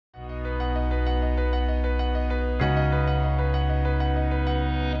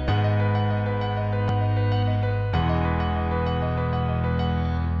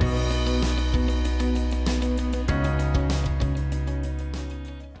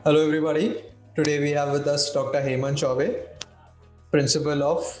Hello, everybody. Today we have with us Dr. Hemant Chaubey, Principal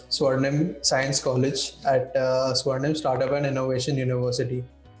of Swarnim Science College at Swarnim Startup and Innovation University.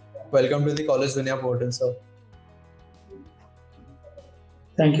 Welcome to the Collegedunia portal, sir.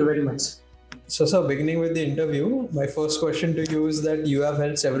 Thank you very much. So, sir, beginning with the interview, my first question to you is that you have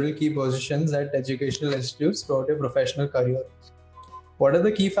held several key positions at educational institutes throughout your professional career. What are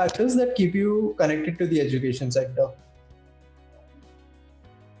the key factors that keep you connected to the education sector?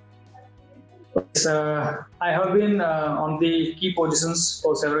 Yes, I have been on the key positions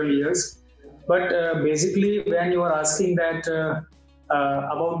for several years, but basically, when you are asking that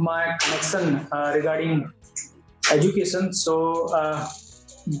about my connection regarding education,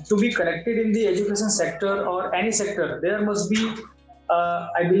 to be connected in the education sector or any sector, there must be,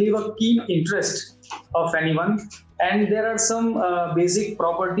 I believe, a keen interest of anyone, and there are some basic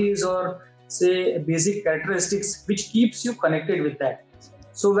properties or say basic characteristics which keeps you connected with that.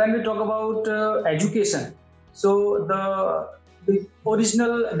 So when we talk about education, so the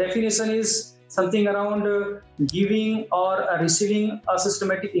original definition is something around giving or receiving a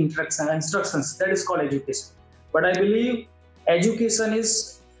systematic instructions. That is called education. But I believe education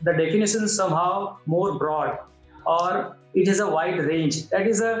is the definition somehow more broad, or it is a wide range. That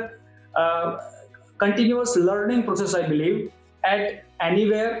is a continuous learning process, I believe, at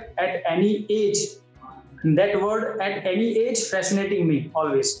anywhere, at any age. That word at any age fascinating me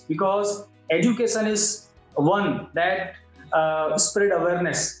always, because education is one that spread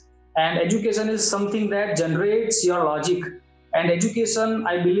awareness, and education is something that generates your logic, and education,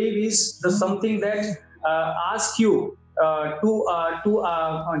 I believe, is the something that asks you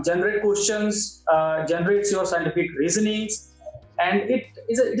to generate questions, generates your scientific reasonings, and it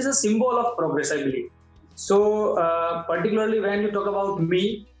is a symbol of progress, I believe. So particularly when you talk about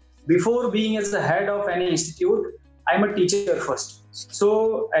me, before being as the head of any institute, I'm a teacher first.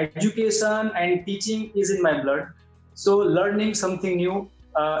 So education and teaching is in my blood. So learning something new,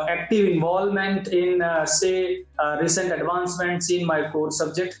 active involvement in recent advancements in my core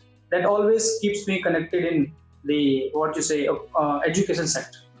subject, that always keeps me connected in the education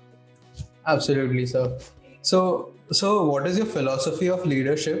sector. Absolutely, sir. So what is your philosophy of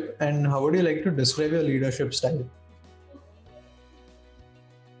leadership, and how would you like to describe your leadership style?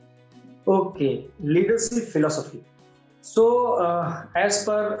 Okay, leadership philosophy. So, as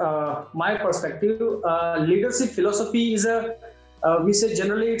per my perspective, leadership philosophy is we say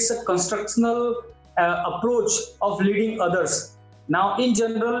generally it's a constructional approach of leading others. Now, in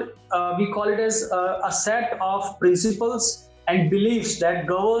general, we call it as a set of principles and beliefs that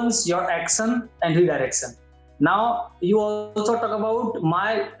governs your action and redirection. Now, you also talk about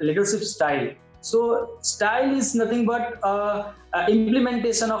my leadership style. So style is nothing but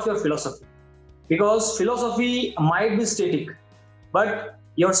implementation of your philosophy, because philosophy might be static, but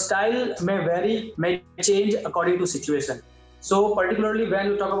your style may vary, may change according to situation. So particularly when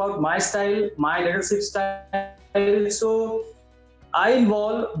you talk about my style, my leadership style, so I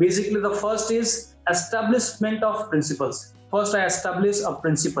involve basically the first is establishment of principles. First I establish a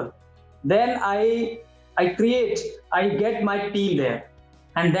principle, then I get my team there,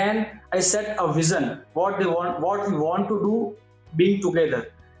 and then I set a vision, what we want to do being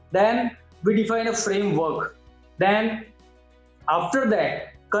together. Then we define a framework. Then after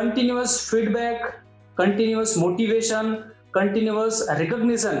that, continuous feedback, continuous motivation, continuous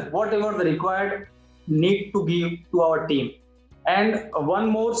recognition, whatever the required need to give to our team. And one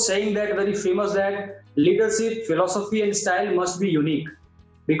more saying that very famous, that leadership philosophy and style must be unique,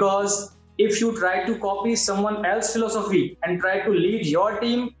 because if you try to copy someone else's philosophy and try to lead your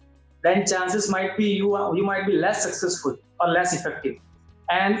team, then chances might be you might be less successful or less effective.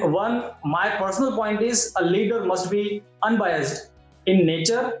 And my personal point is, a leader must be unbiased in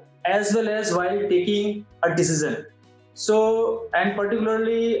nature as well as while taking a decision. So, and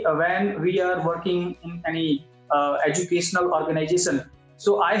particularly when we are working in any educational organization,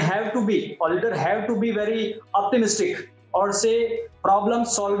 so a leader have to be very optimistic, or say problem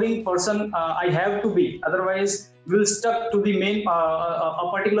solving person. I have to be, otherwise we'll stuck to the main a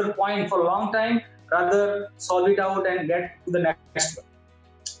particular point for a long time, rather solve it out and get to the next one.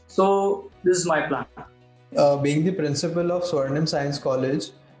 So this is my plan. Being the principal of Swarnim Science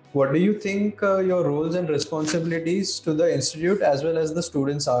College, what do you think your roles and responsibilities to the institute as well as the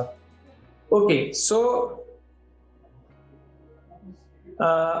students are? Okay, so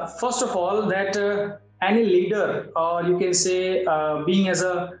first of all, that any leader, or you can say being as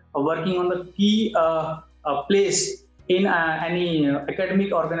a working on the key place in any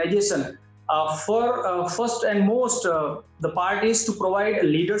academic organization, for first and most the part is to provide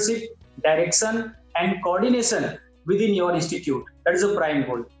leadership, direction and coordination within your institute. That is a prime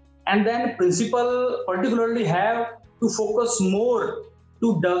goal. And then principal particularly have to focus more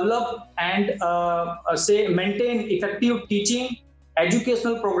to develop and maintain effective teaching,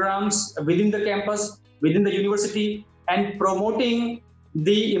 educational programs within the campus, within the university, and promoting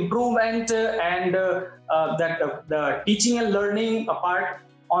the improvement and the teaching and learning apart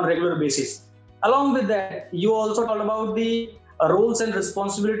on regular basis. Along with that, you also talked about the roles and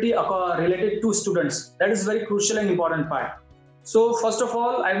responsibility related to students. That is very crucial and important part. So first of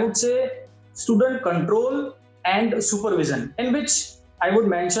all, I would say student control and supervision, in which I would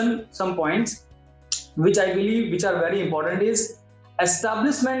mention some points which I believe which are very important is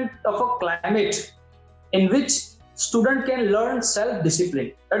establishment of a climate in which student can learn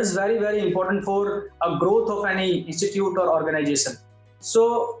self-discipline. That is very, very important for a growth of any institute or organization.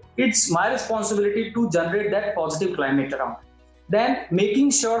 So it's my responsibility to generate that positive climate around. Then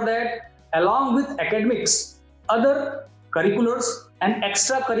making sure that along with academics, other curriculars and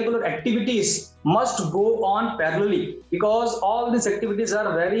extracurricular activities must go on parallelly, because all these activities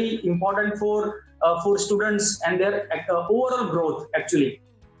are very important for students and their overall growth actually.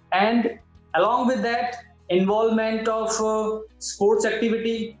 And along with that, involvement of sports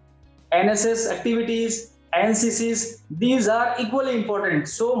activity, NSS activities, NCCs, these are equally important.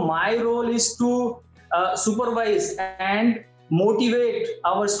 So my role is to supervise and motivate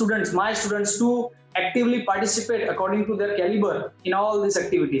our students, my students, to actively participate according to their caliber in all these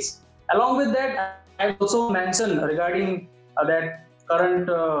activities. Along with that, I also mentioned regarding that current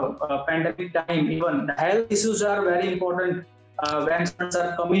pandemic time, even the health issues are very important when students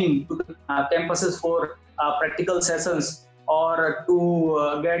are coming to the campuses for practical sessions or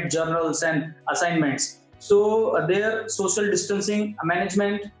to get journals and assignments. So their social distancing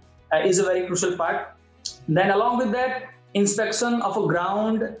management is a very crucial part. Then along with that, inspection of a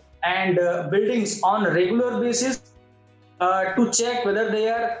ground and buildings on a regular basis to check whether they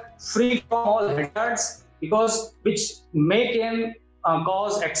are free from all hazards, because which can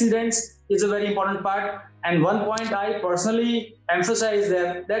cause accidents is a very important part. And one point I personally emphasize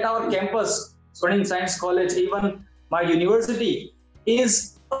that our campus, Swarnim Science College, even my university,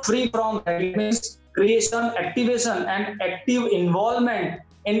 is free from academics, creation, activation, and active involvement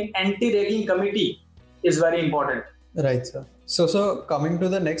in anti-ragging committee is very important. Right, sir. So coming to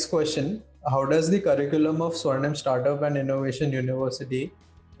the next question, how does the curriculum of Swarnim Startup and Innovation University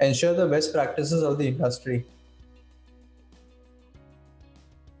ensure the best practices of the industry?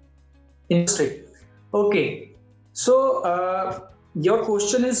 Industry. Okay. So your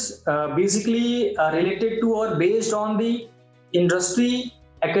question is basically related to or based on the industry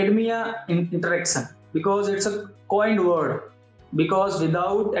academia interaction, because it's a coined word, because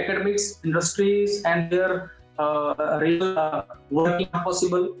without academics, industries and their real working are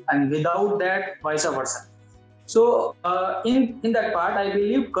possible, and without that, vice versa. So in that part, I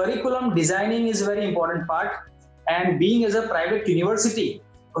believe curriculum designing is a very important part, and being as a private university,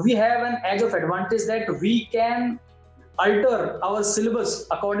 we have an edge of advantage that we can alter our syllabus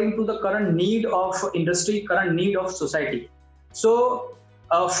according to the current need of industry, current need of society. So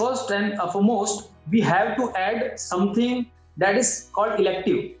first and foremost, we have to add something that is called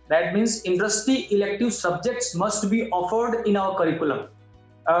elective. That means industry elective subjects must be offered in our curriculum.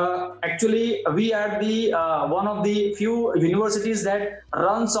 Actually, we are the one of the few universities that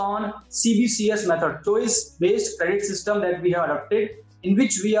runs on CBCS method, choice-based credit system that we have adopted, in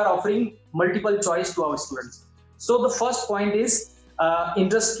which we are offering multiple choice to our students. So the first point is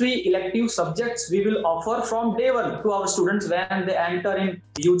industry elective subjects we will offer from day one to our students when they enter in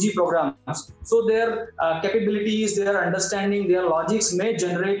UG programs. So their capabilities, their understanding, their logics may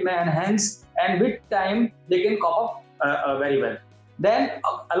enhance, and with time they can cope up very well. Then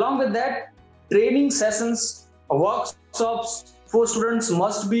along with that, training sessions, workshops for students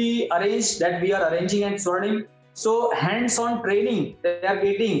must be arranged, that we are arranging and Swarnim. So hands-on training they are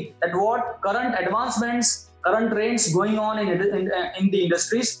getting, that what current advancements, current trends going on in the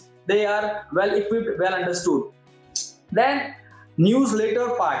industries, they are well equipped, well understood. Then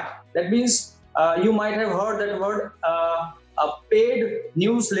newsletter part, that means you might have heard that word, paid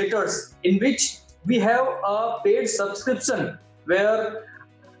newsletters, in which we have a paid subscription where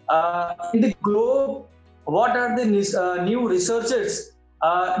in the globe, what are the new researches,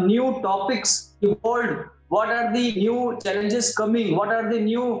 new topics evolved, what are the new challenges coming, what are the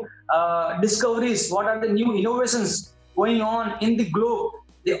new discoveries, what are the new innovations going on in the globe,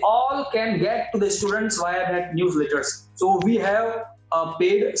 they all can get to the students via that newsletters. So we have a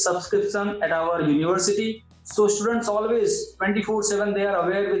paid subscription at our university. So students always 24/7, they are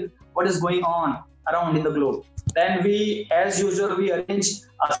aware with what is going on around in the globe. Then we, as usual, we arrange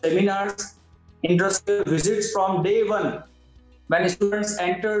seminars industrial visits from day one. When students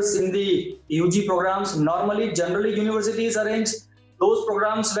enters in the UG programs, generally universities arrange those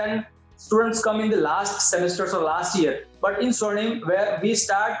programs when students come in the last semesters or last year. But in Swarnim, where we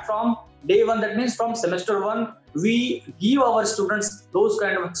start from day one, that means from semester one, we give our students those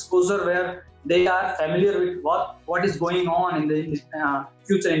kind of exposure where they are familiar with what is going on in the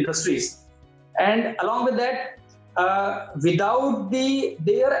future industries. And along with that, without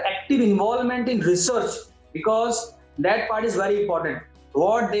their active involvement in research, because that part is very important.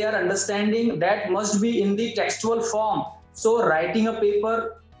 What they are understanding, that must be in the textual form. So writing a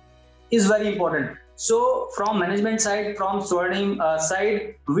paper is very important. So from management side, from Swarnim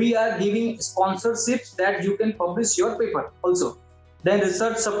side, we are giving sponsorships that you can publish your paper also. Then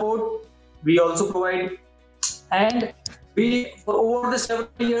research support we also provide, and we, for over the several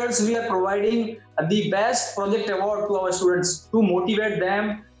years, we are providing the best project award to our students to motivate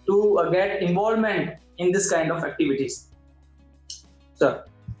them to get involvement in this kind of activities. Sir.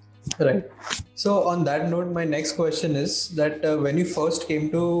 Right. So on that note, my next question is that when you first came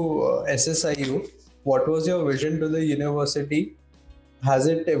to SSIU, what was your vision to the university? Has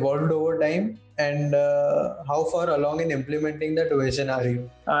it evolved over time? And how far along in implementing that vision are you?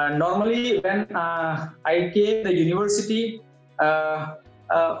 Normally, when I came to the university,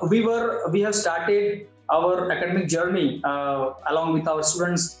 we have started our academic journey along with our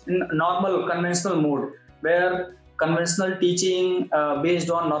students in normal conventional mode, where conventional teaching based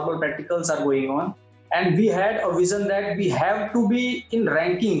on normal practicals are going on, and we had a vision that we have to be in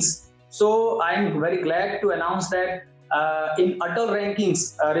rankings. So I'm very glad to announce that in Atal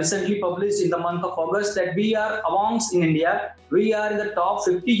rankings recently published in the month of August, that we are amongst in India, we are in the top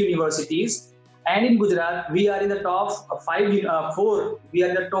 50 universities, and in Gujarat we are in the top 4. We are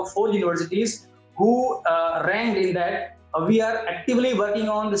in the top 4 universities who ranked in that. We are actively working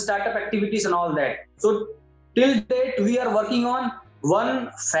on the startup activities and all that. So till date, we are working on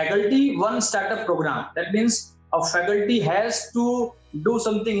one faculty, one startup program. That means a faculty has to do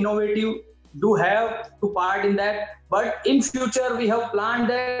something innovative, do have to part in that. But in future, we have planned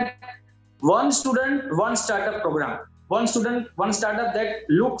that one student, one startup program. One student, one startup. That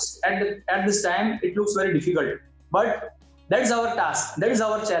looks at this time, it looks very difficult. But that is our task. That is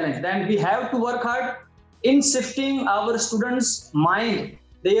our challenge. Then we have to work hard in shifting our students' mind,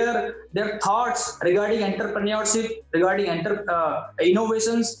 their thoughts regarding entrepreneurship, regarding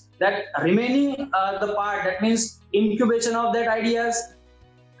innovations, that remaining the part, that means incubation of that ideas,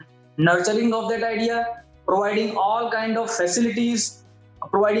 nurturing of that idea, providing all kind of facilities,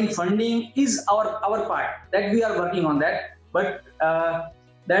 providing funding is our part, that we are working on that. But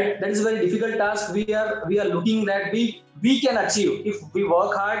that is a very difficult task. We are looking that we can achieve if we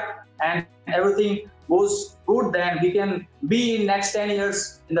work hard and everything goes good, then we can be in next 10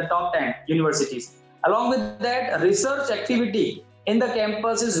 years in the top 10 universities. Along with that, research activity in the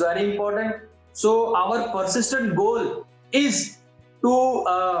campus is very important. So our persistent goal is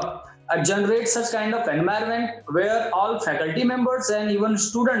to generate such kind of environment where all faculty members and even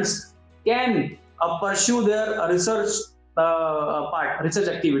students can pursue their research research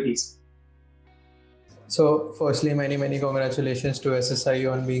activities. So firstly, many congratulations to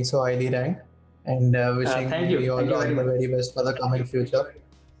SSIU on being so highly ranked, and wishing you all the very best for the coming future.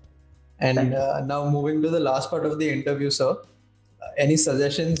 And now moving to the last part of the interview, sir, any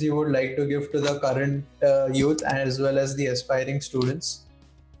suggestions you would like to give to the current youth as well as the aspiring students?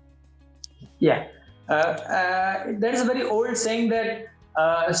 Yeah, there is a very old saying that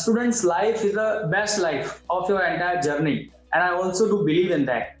a student's life is the best life of your entire journey, and I also do believe in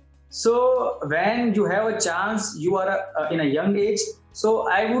that. So when you have a chance, you are in a young age, so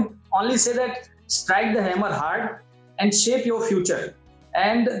I would only say that strike the hammer hard and shape your future.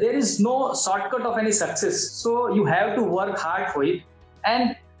 And there is no shortcut of any success, so you have to work hard for it.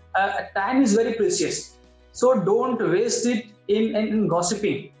 And time is very precious, so don't waste it in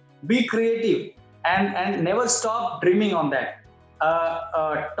gossiping. Be creative and never stop dreaming on that.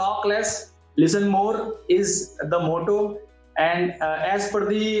 Talk less, listen more is the motto. And as per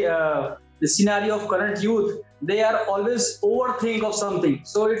the scenario of current youth, they are always overthink of something.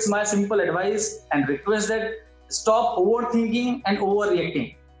 So it's my simple advice and request that stop overthinking and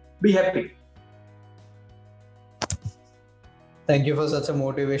overreacting. Be happy. Thank you for such a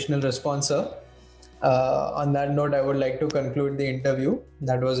motivational response, sir. On that note, I would like to conclude the interview.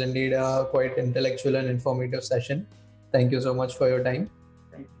 That was indeed a quite intellectual and informative session. Thank you so much for your time.